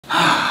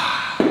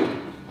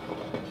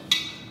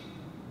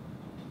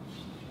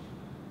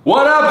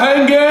What up,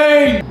 Hang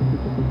Gang?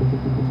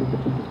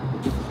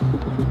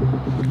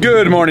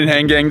 Good morning,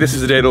 Hang Gang. This is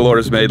the day the Lord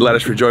has made. Let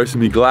us rejoice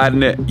and be glad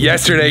in it.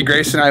 Yesterday,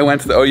 Grace and I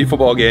went to the OU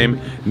football game.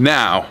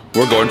 Now,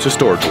 we're going to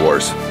Storage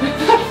Wars.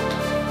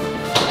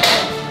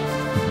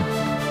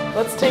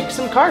 Let's take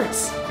some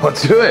cards.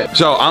 Let's do it.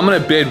 So I'm gonna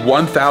bid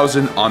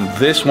 1,000 on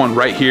this one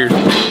right here,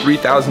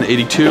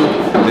 3,082.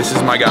 This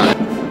is my guy.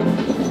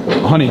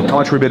 Honey, how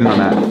much are we bidding on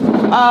that?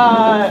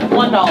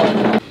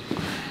 $1.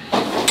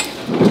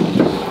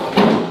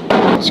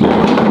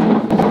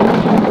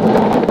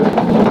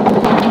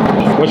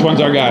 Which one's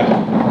our guy?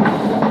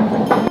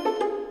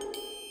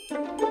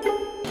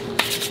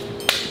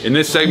 In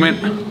this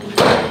segment,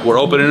 we're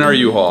opening our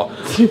U-Haul.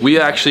 We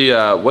actually,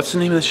 what's the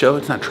name of the show?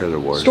 It's not Trailer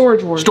Wars.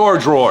 Storage Wars.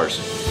 Storage Wars.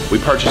 We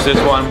purchased this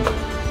one.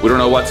 We don't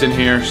know what's in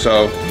here,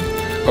 so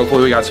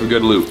hopefully we got some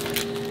good loot.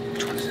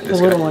 Which one is it? The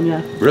little one,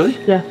 yeah. Really?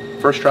 Yeah.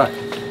 First try.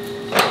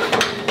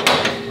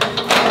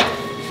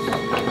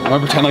 I'm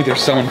gonna pretend like there's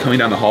someone coming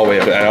down the hallway.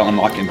 If I don't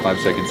unlock in 5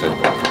 seconds,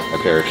 I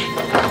perish.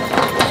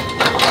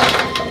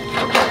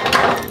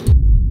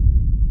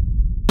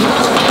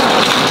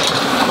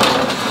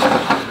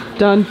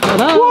 Dun, da,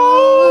 da.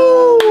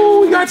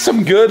 Whoa! We got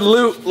some good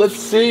loot. Let's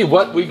see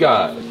what we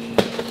got.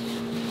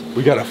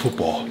 We got a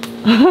football.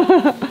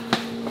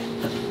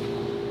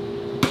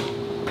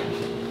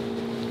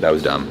 That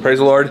was dumb. Praise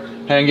the Lord.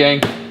 Hang Gang.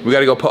 We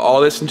gotta go put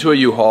all this into a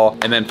U-Haul.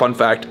 And then fun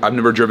fact, I've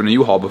never driven a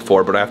U-Haul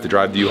before, but I have to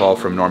drive the U-Haul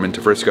from Norman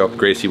to Frisco.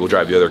 Gracie will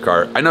drive the other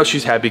car. I know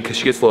she's happy because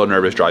she gets a little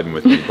nervous driving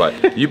with me,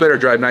 but you better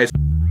drive nice.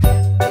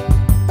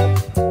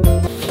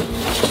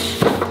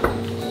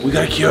 We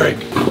got a Keurig.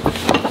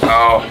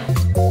 Oh.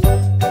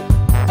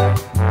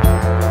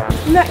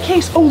 In that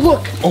case, oh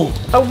look. Oh.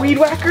 A weed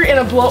whacker and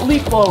a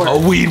leaf blower. A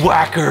weed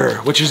whacker,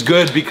 which is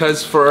good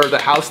because for the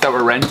house that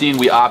we're renting,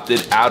 we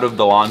opted out of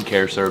the lawn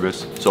care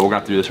service. So we're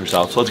gonna have to do this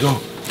ourselves. So let's go.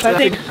 I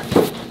think.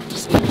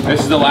 This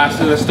is the last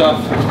of the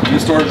stuff in the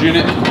storage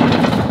unit.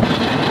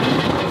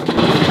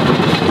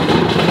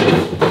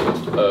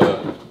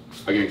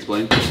 I can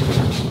explain. This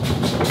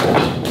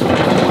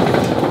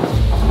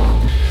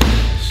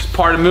is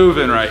part of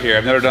moving right here.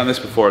 I've never done this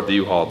before at the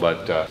U-Haul,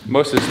 but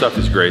most of the stuff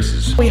is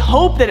Grace's. We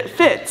hope that it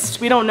fits.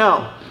 We don't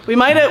know. We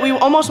might have, we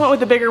almost went with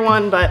the bigger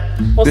one, but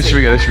we'll see. This should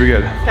be good, this should be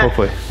good, Okay.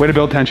 hopefully. Way to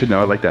build tension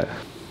though, I like that.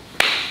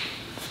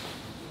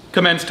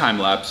 Commence time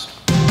lapse.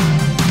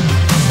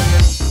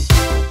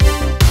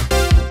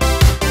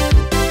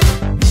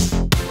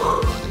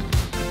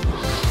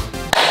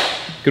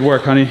 Good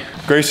work, honey.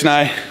 Grace and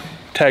I,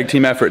 tag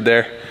team effort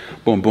there.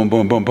 Boom, boom,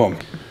 boom, boom, boom.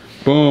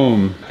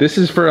 Boom. This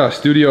is for a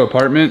studio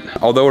apartment.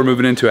 Although we're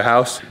moving into a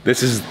house,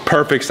 this is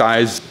perfect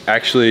size.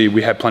 Actually,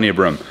 we have plenty of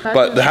room.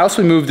 But the house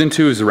we moved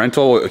into is a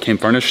rental. It came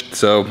furnished,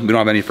 so we don't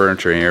have any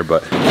furniture in here,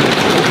 but.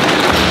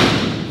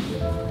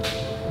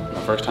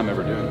 My first time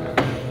ever doing that.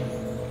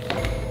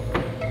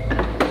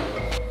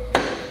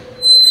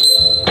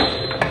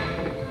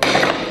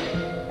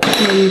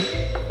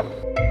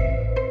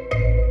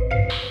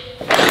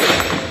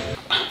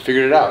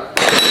 Figured it out.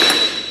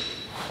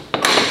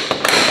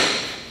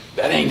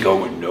 That ain't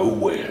going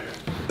nowhere.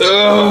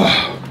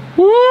 Ugh.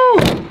 Woo!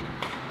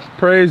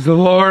 Praise the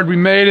Lord, we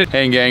made it.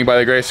 Hang Gang, by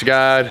the grace of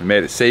God, we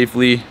made it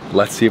safely.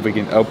 Let's see if we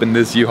can open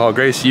this U-Haul.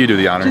 Grace, you do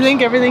the honors. Do you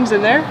think everything's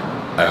in there?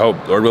 I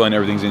hope. Lord willing,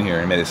 everything's in here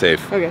and made it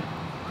safe. Okay.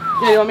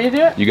 Yeah, you want me to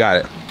do it? You got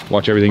it.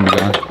 Watch everything be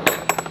gone.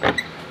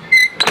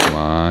 Come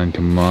on,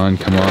 come on,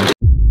 come on.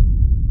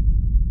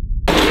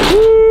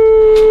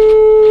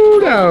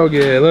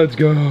 Okay, let's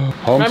go.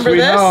 Home Remember sweet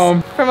this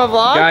home. from a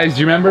vlog? Guys,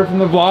 do you remember from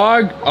the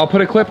vlog? I'll put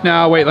a clip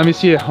now. Wait, let me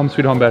see it. Home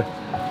sweet home bed.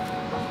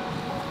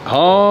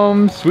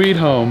 Home sweet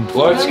home.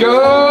 Let's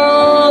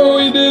go!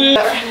 We did it!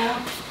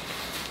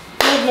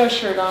 I have no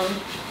shirt on.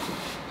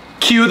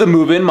 Cue the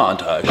move-in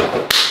montage.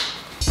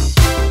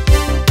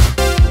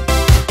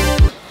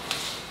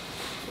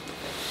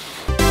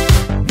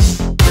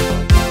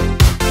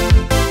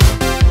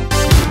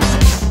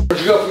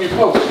 Where'd you go from your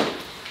post?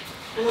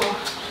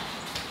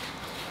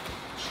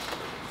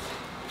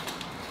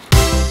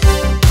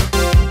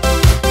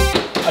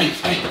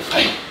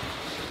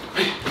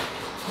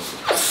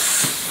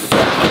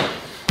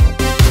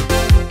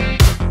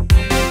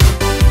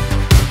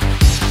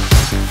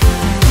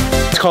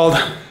 It's called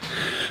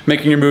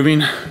making your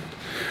moving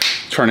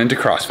turn into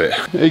CrossFit.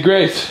 Hey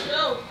Grace,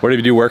 what did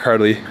you do work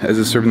hardly as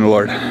a serving the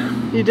Lord?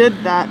 You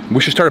did that.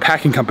 We should start a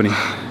packing company.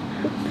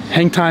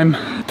 Hangtime.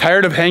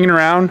 Tired of hanging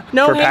around?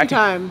 No for hang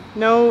time.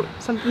 No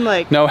something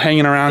like. No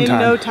hanging around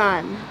time. In no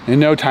time. In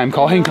no time.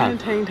 Call hang time.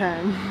 Hang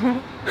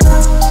time.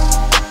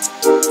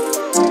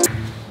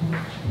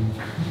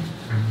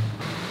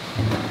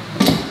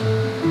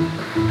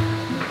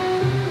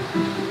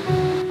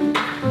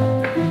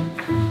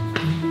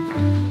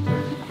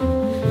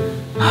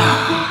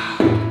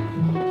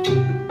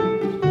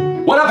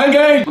 What up, Hang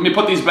Gang? Let me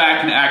put these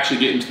back and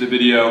actually get into the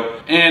video.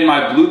 And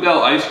my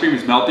Bluebell ice cream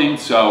is melting,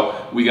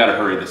 so we gotta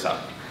hurry this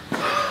up.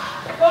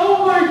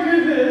 Oh my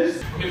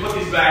goodness. Let me put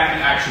these back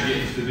and actually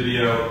get into the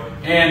video.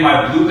 And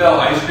my Bluebell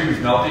ice cream is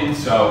melting,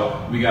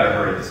 so we gotta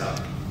hurry this up.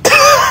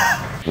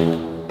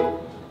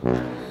 Ew.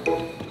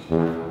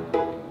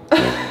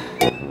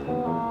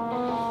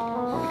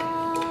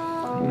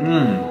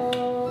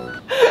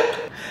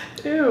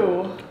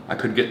 I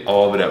could get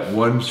all of it at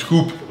one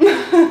scoop.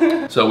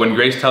 So when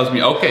Grace tells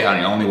me, okay,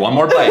 honey, only one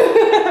more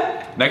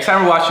bite. Next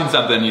time we're watching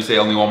something and you say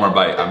only one more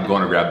bite, I'm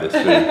going to grab this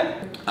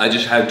food. I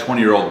just had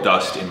 20-year-old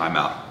dust in my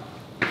mouth.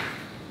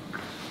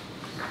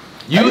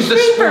 Use the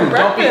spoon,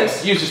 don't be,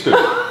 use the spoon.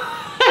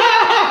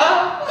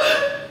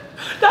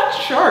 That's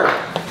sharp.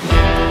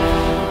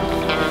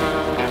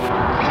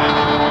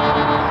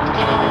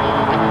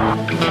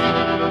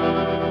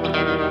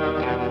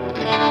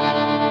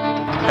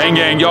 Hang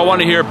gang, y'all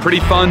want to hear a pretty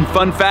fun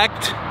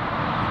fact?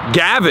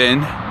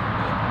 Gavin,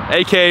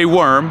 AKA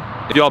Worm,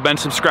 if y'all been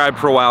subscribed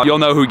for a while, you'll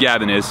know who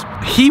Gavin is.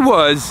 He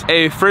was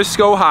a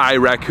Frisco High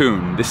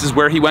raccoon. This is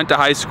where he went to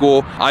high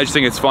school. I just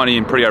think it's funny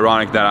and pretty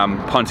ironic that I'm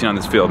punting on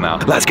this field now.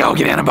 Let's go,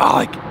 get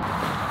anabolic.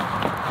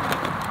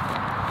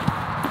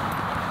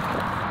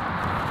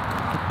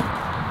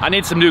 I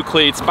need some new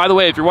cleats. By the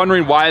way, if you're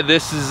wondering why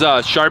this is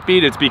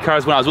Sharpied, it's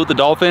because when I was with the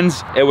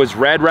Dolphins, it was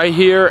red right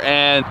here,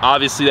 and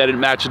obviously that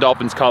didn't match the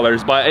Dolphins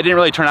colors, but it didn't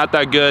really turn out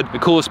that good. The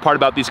coolest part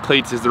about these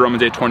cleats is the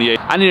Romans 828.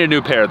 I need a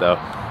new pair though.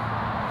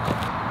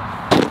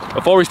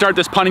 Before we start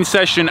this punting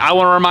session, I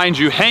want to remind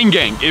you, Hang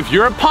Gang, if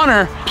you're a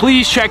punter,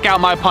 please check out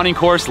my punting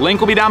course. Link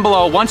will be down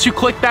below. Once you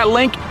click that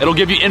link, it'll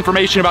give you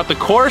information about the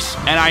course,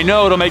 and I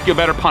know it'll make you a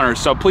better punter,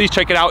 so please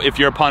check it out if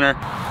you're a punter.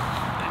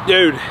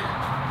 Dude.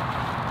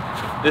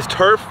 This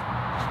turf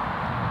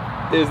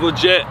is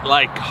legit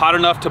like hot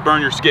enough to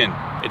burn your skin.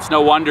 It's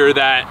no wonder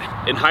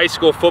that in high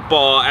school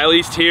football, at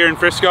least here in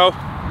Frisco,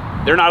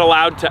 they're not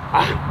allowed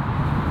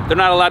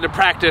to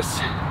practice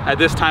at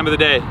this time of the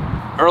day.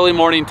 Early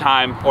morning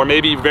time or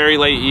maybe very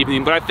late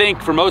evening, but I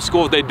think for most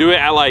schools they do it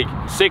at like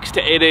 6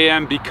 to 8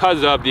 a.m.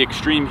 because of the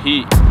extreme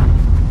heat.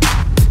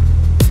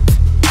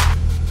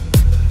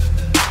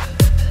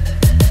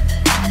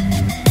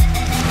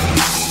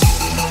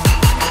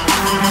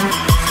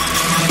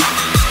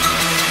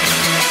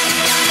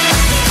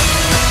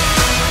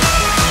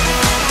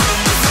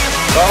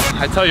 Well,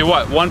 I tell you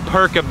what, one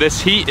perk of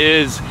this heat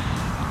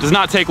does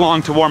not take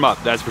long to warm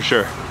up, that's for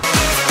sure.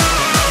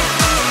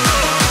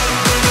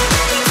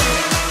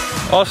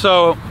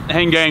 Also,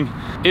 Hang Gang,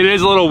 it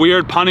is a little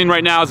weird punting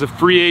right now as a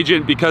free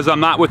agent because I'm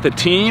not with the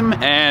team,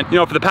 and you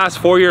know, for the past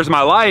 4 years of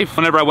my life,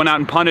 whenever I went out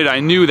and punted, I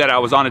knew that I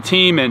was on a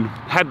team and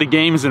had the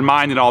games in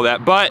mind and all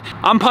that, but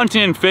I'm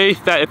punting in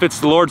faith that if it's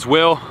the Lord's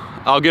will,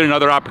 I'll get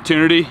another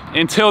opportunity.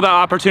 Until that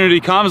opportunity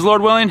comes,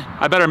 Lord willing,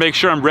 I better make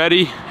sure I'm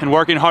ready and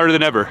working harder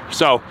than ever.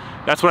 So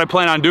that's what I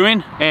plan on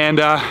doing, and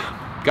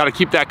gotta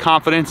keep that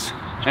confidence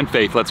and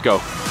faith. Let's go.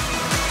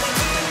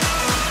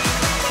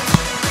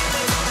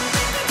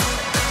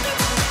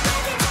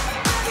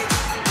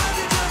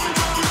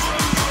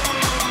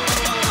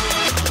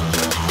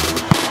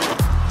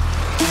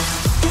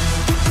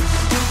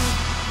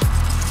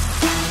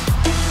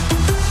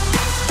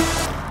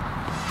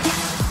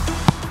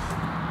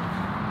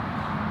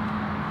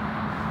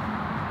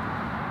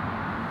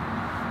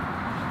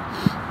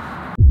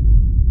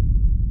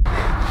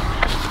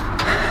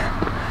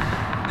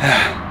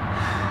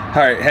 All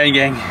right, Hang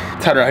Gang,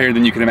 it's hotter out here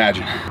than you can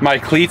imagine. My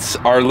cleats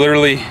are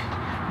literally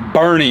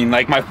burning,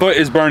 like my foot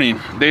is burning.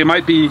 They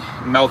might be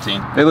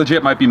melting. They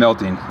legit might be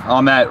melting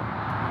on that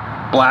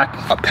black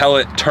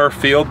pellet turf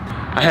field.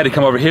 I had to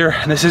come over here,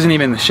 and this isn't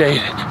even in the shade.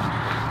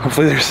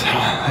 Hopefully I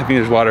think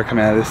there's water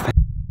coming out of this thing.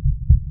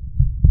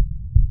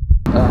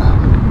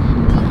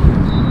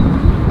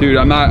 Dude,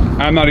 I'm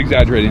not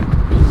exaggerating.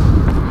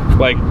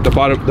 Like the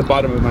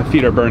bottom of my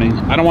feet are burning.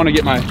 I don't want to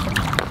get my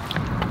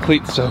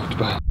cleats soaked,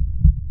 but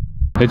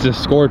it's a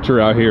scorcher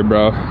out here,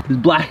 bro. These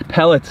black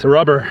pellets of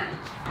rubber.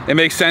 It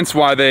makes sense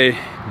why they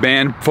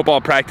banned football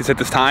practice at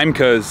this time,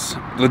 because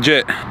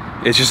legit,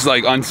 it's just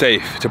like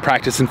unsafe to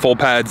practice in full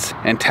pads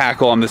and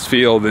tackle on this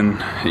field, and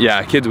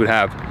yeah, kids would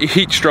have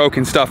heat stroke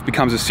and stuff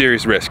becomes a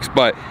serious risk.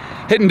 But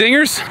hitting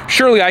dingers,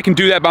 surely I can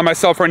do that by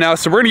myself right now.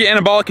 So we're gonna get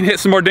anabolic and hit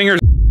some more dingers.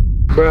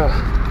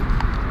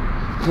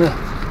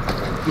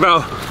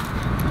 Bro,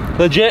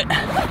 legit,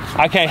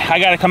 okay, I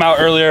gotta come out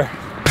earlier.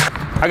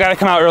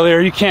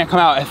 You can't come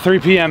out at 3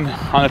 p.m.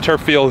 on a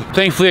turf field.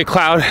 Thankfully, a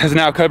cloud has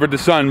now covered the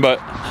sun, but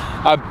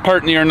I'm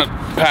part near and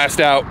passed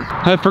out.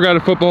 I forgot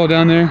a football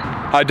down there.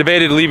 I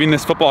debated leaving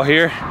this football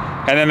here,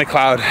 and then the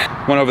cloud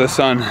went over the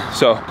sun,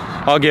 so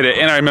I'll get it.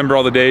 And I remember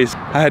all the days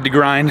I had to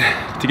grind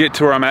to get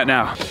to where I'm at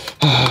now.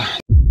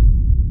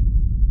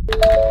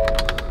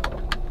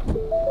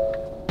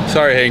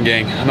 Sorry, Hang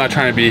Gang. I'm not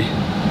trying to be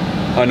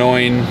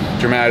annoying,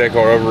 dramatic,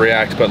 or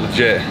overreact, but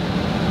legit,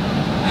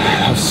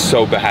 that was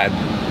so bad.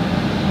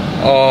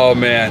 Oh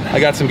man, I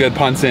got some good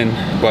punts in,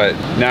 but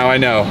now I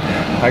know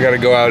I gotta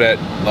go out at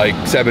like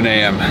 7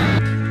 a.m.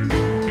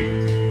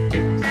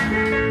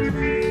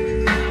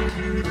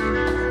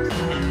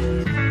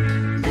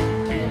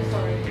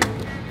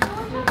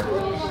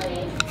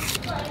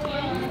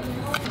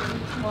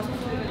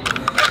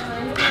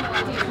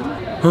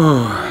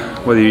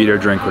 Whether you eat or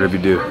drink, whatever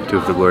you do it for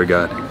the glory of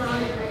God.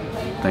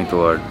 Thank the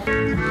Lord.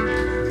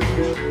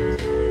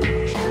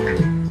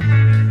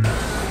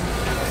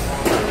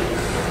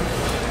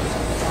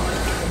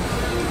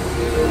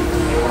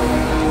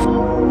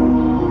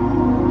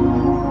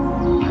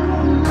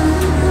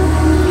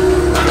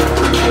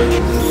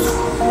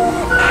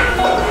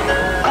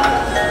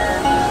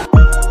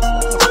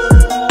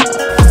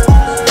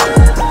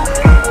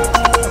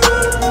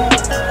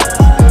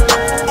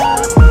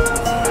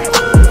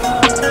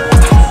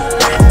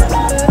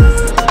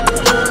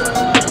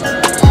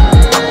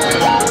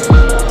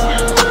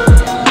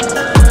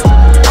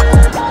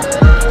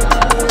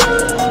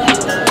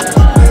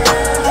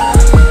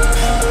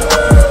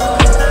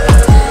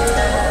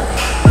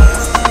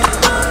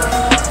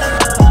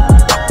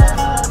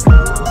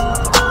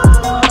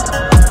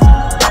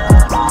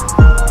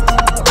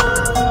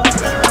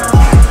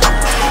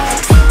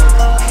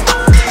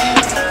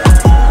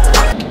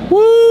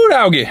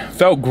 doggy.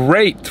 Felt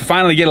great to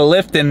finally get a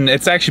lift, and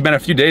it's actually been a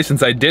few days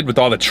since I did with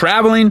all the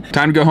traveling.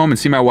 Time to go home and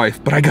see my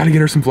wife, but I gotta get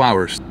her some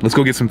flowers. Let's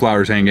go get some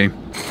flowers, Hang Gang.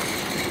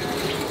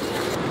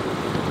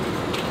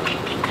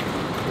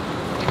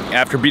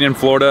 After being in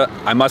Florida,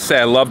 I must say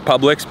I love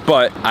Publix,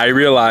 but I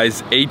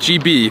realize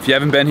H-E-B, if you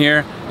haven't been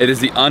here, it is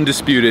the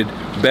undisputed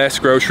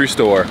best grocery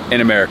store in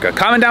America.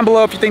 Comment down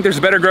below if you think there's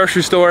a better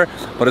grocery store,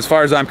 but as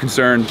far as I'm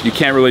concerned, you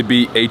can't really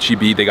beat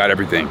H-E-B. They got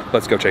everything.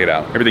 Let's go check it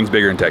out. Everything's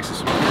bigger in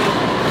Texas.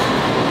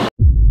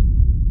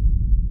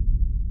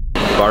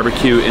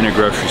 Barbecue in a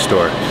grocery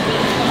store.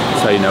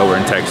 That's how you know we're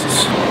in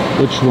Texas.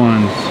 Which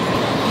ones?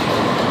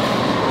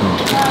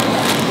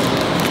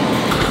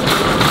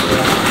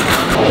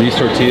 These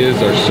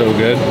tortillas are so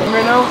good.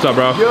 What's up,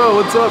 bro? Yo,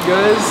 what's up,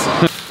 guys?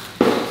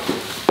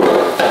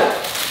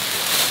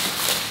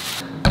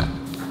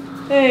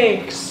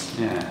 Thanks.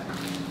 Yeah.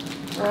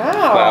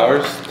 Wow.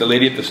 Flowers. The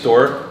lady at the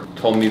store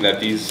told me that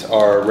these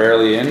are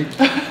rarely in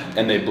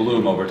and they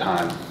bloom over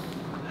time.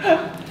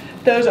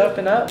 Those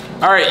open up.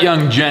 All right,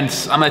 young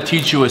gents, I'm gonna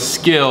teach you a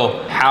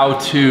skill how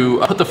to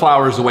put the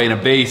flowers away in a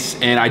vase,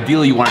 and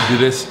ideally you wanna do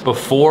this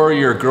before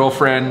your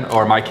girlfriend,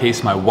 or in my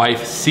case, my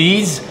wife,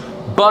 sees,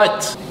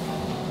 but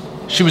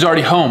she was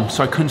already home,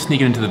 so I couldn't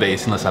sneak it into the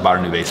vase unless I bought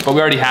a new vase. But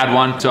we already had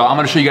one, so I'm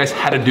gonna show you guys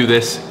how to do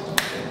this.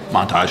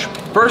 Montage.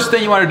 First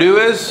thing you wanna do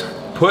is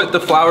put the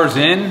flowers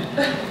in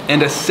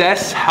and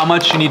assess how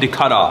much you need to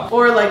cut off.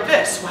 Or like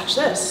this, watch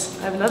this.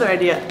 I have another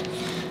idea.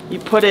 You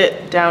put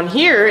it down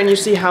here and you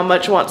see how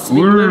much wants to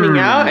be blooming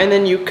out, and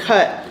then you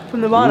cut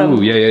from the bottom.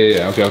 Ooh,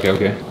 yeah.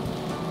 Okay.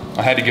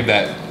 I had to give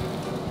that.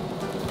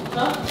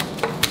 Huh?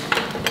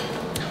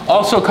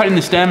 Also, cutting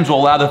the stems will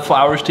allow the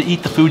flowers to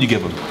eat the food you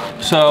give them.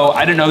 So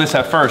I didn't know this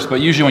at first,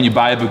 but usually when you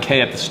buy a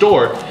bouquet at the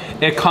store,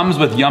 it comes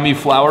with yummy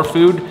flower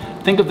food.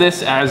 Think of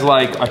this as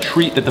like a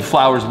treat that the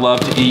flowers love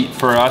to eat.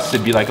 For us,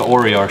 it'd be like an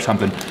Oreo or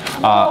something.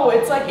 No,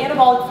 it's like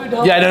anabolic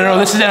food. Yeah, no,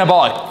 this is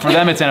anabolic. For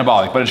them, it's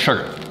anabolic, but it's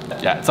sugar.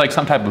 Yeah, it's like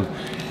some type of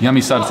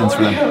yummy substance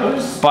for them.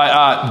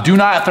 But do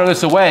not throw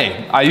this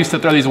away. I used to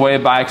throw these away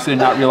by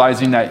accident, not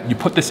realizing that you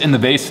put this in the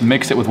vase and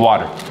mix it with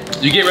water.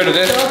 You get rid of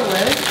this?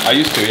 I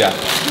used to, yeah.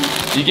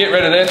 You get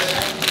rid of this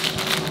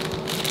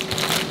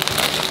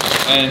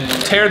and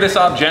tear this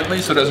off gently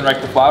so it doesn't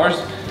wreck the flowers.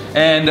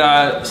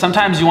 And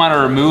sometimes you want to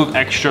remove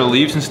extra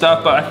leaves and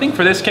stuff, but I think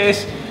for this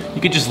case, you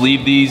could just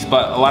leave these,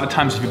 but a lot of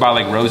times if you buy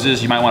like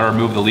roses, you might want to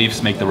remove the leaves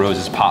to make the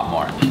roses pop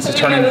more. To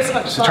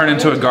turn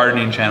into a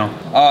gardening channel.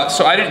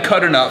 So I didn't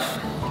cut enough.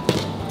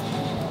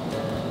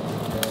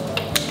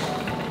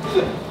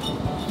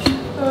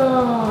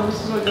 Oh,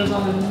 this is what goes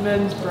on in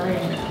men's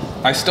brain.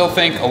 I still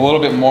think a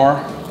little bit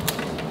more.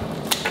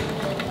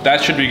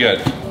 That should be good.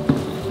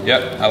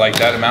 Yep, I like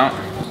that amount.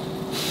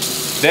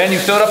 Then you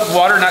fill it up with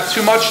water, not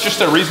too much,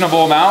 just a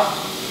reasonable amount.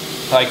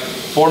 Like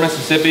 4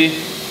 Mississippi.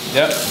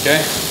 Yep,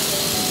 okay.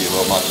 Be a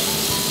little much.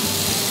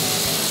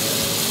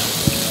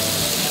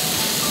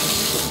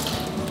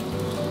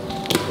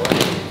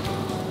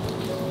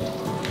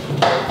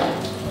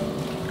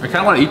 I kind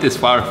of want to eat this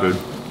flower food.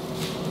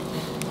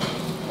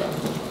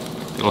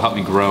 It'll help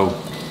me grow.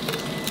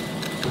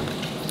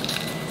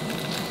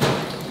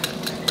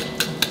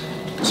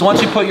 So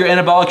once you put your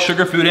anabolic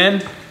sugar food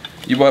in,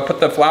 you want to put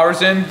the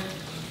flowers in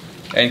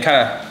and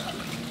kind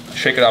of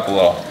shake it up a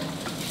little.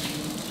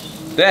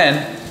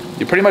 Then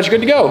you're pretty much good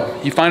to go.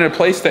 You find a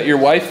place that your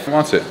wife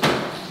wants it.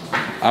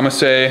 I'm gonna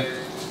say,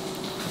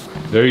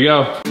 there you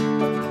go.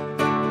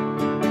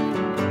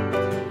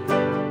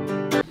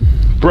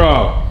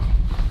 Bro.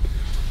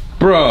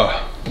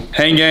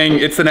 Hang Gang,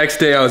 it's the next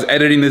day. I was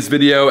editing this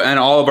video and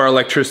all of our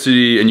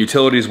electricity and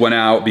utilities went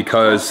out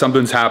because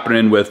something's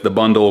happening with the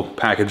bundle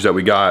package that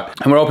we got.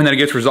 And we're hoping that it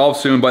gets resolved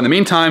soon, but in the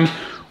meantime,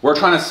 we're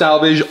trying to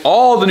salvage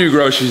all the new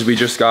groceries we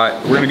just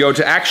got. We're gonna go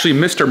to actually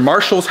Mr.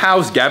 Marshall's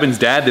house, Gavin's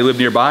dad, they live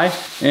nearby.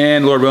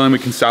 And Lord willing, we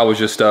can salvage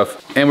this stuff.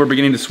 And we're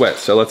beginning to sweat,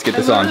 so let's get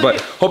this on. But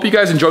hope you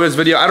guys enjoyed this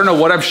video. I don't know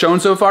what I've shown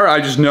so far.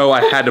 I just know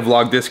I had to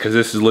vlog this because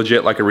this is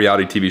legit like a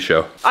reality TV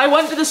show. I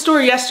went to the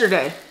store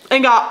yesterday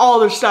and got all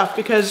their stuff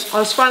because I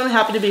was finally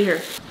happy to be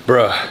here.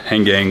 Bruh,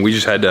 Hang Gang, we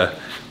just had to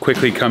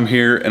quickly come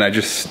here and I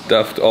just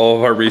stuffed all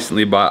of our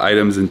recently bought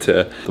items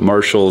into the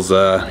Marshall's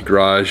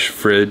garage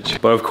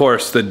fridge. But of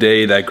course, the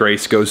day that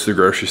Grace goes to the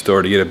grocery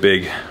store to get a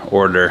big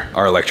order,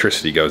 our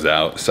electricity goes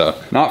out. So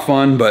not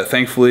fun, but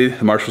thankfully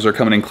the Marshalls are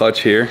coming in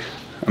clutch here.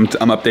 I'm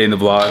updating the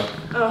vlog.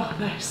 Oh,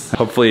 nice.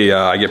 Hopefully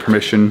I get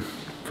permission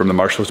from the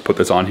Marshalls to put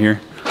this on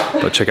here.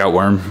 But check out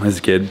Worm as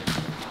a kid.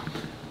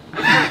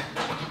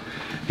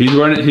 He's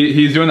doing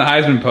the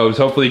Heisman pose.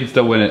 Hopefully he can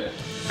still win it.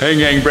 Hey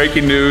gang,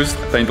 breaking news.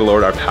 Thank the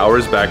Lord, our power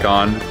is back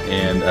on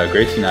and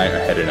Gracie and I are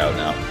heading out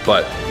now.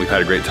 But we've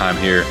had a great time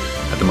here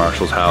at the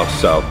Marshall's house.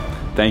 So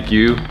thank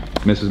you,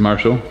 Mrs.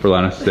 Marshall, for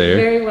allowing us to stay here.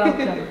 Very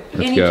welcome.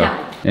 Let's go.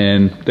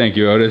 And thank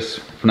you, Otis,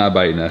 for not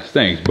biting us.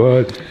 Thanks,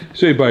 bud.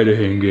 Say bye to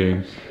Hang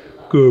Gang.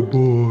 Good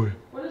boy.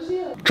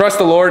 Trust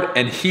the Lord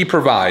and he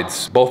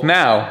provides, both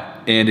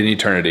now and in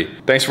eternity.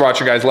 Thanks for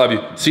watching, guys. Love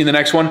you. See you in the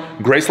next one.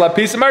 Grace, love,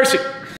 peace, and mercy.